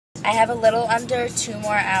I have a little under 2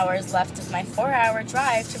 more hours left of my 4-hour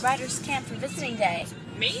drive to Writers Camp for visiting day.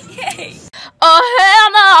 Me? Yay! Oh,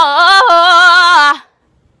 hell no!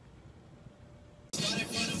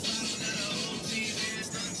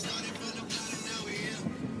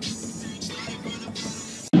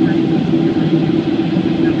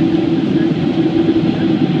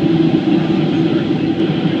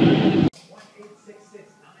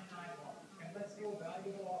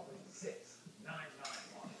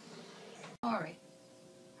 Safari.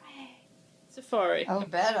 Safari. Oh,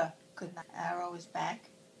 better. Good night. Arrow is back.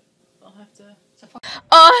 I'll have to. Safari.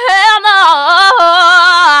 Oh, hell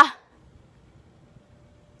no!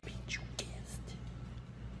 Beat you guessed.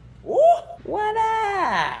 Ooh! What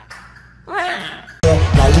up?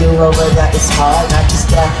 Now you over there, it's hard not to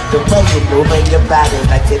stare. The way you moving your body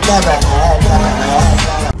like you never had.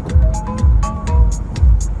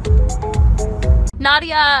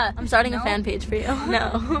 Nadia! I'm starting a fan page for you.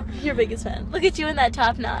 No. Your biggest fan. Look at you in that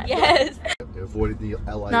top knot. Yes. You avoided the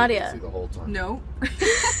LA Nadia. the whole time. No.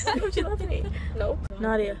 Don't you love me? Nope.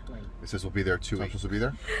 Nadia. It says we'll be there too. I'm supposed to be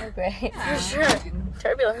there? Oh, great. For sure.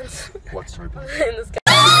 Turbulence. What's turbulence? In the sky.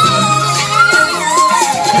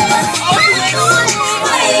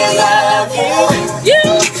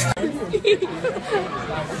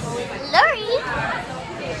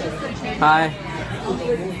 Hi.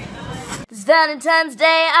 This Valentine's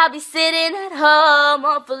Day, I'll be sitting at home,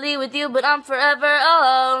 hopefully with you, but I'm forever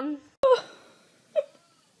alone.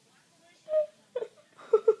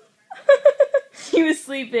 He was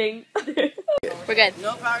sleeping. We're good.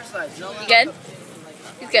 No power slides. No. You good?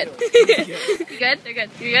 He's good. You good? They're good.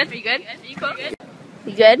 You good? Are you good? Are you cool?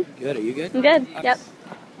 You good? Good. Are you good? I'm good. Yep.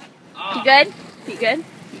 You good? You good?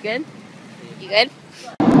 You good? You good?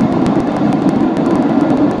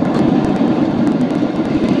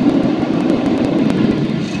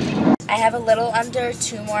 I have a little under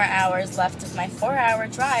 2 more hours left of my 4-hour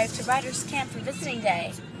drive to Writers Camp for visiting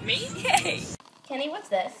day. Me? Yay! Kenny, what's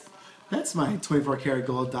this? That's my 24 karat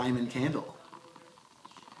gold diamond candle.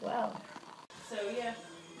 Wow. So yeah.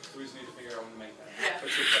 We just need to figure out when to make that.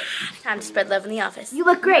 Yeah. Time to spread love in the office. You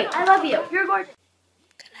look great. I love you. You're gorgeous.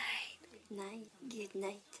 Good night. Good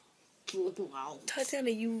night. Wow. Tatiana,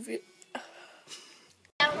 you.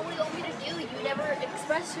 I don't know what you want me to do. You never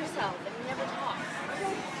express yourself and you never talk.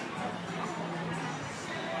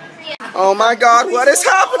 Oh my God, what is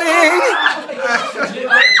happening?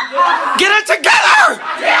 Get it together!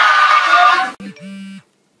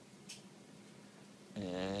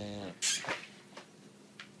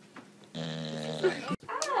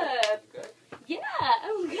 Yeah,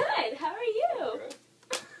 I'm good. How are you?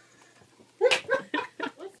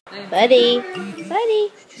 Buddy.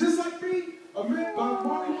 Buddy. Just like me, a man by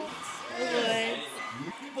one.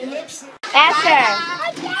 Faster.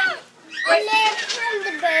 I'm there from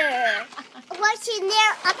the bird. What's in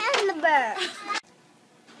there? I'm on the bird.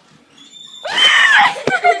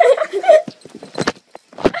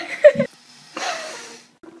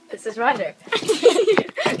 This is Ryder.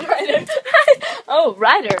 Ryder. Oh,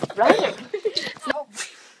 Ryder. Ryder.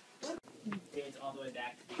 Dates all the way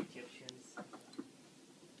back to the Egyptians.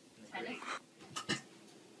 Tennis.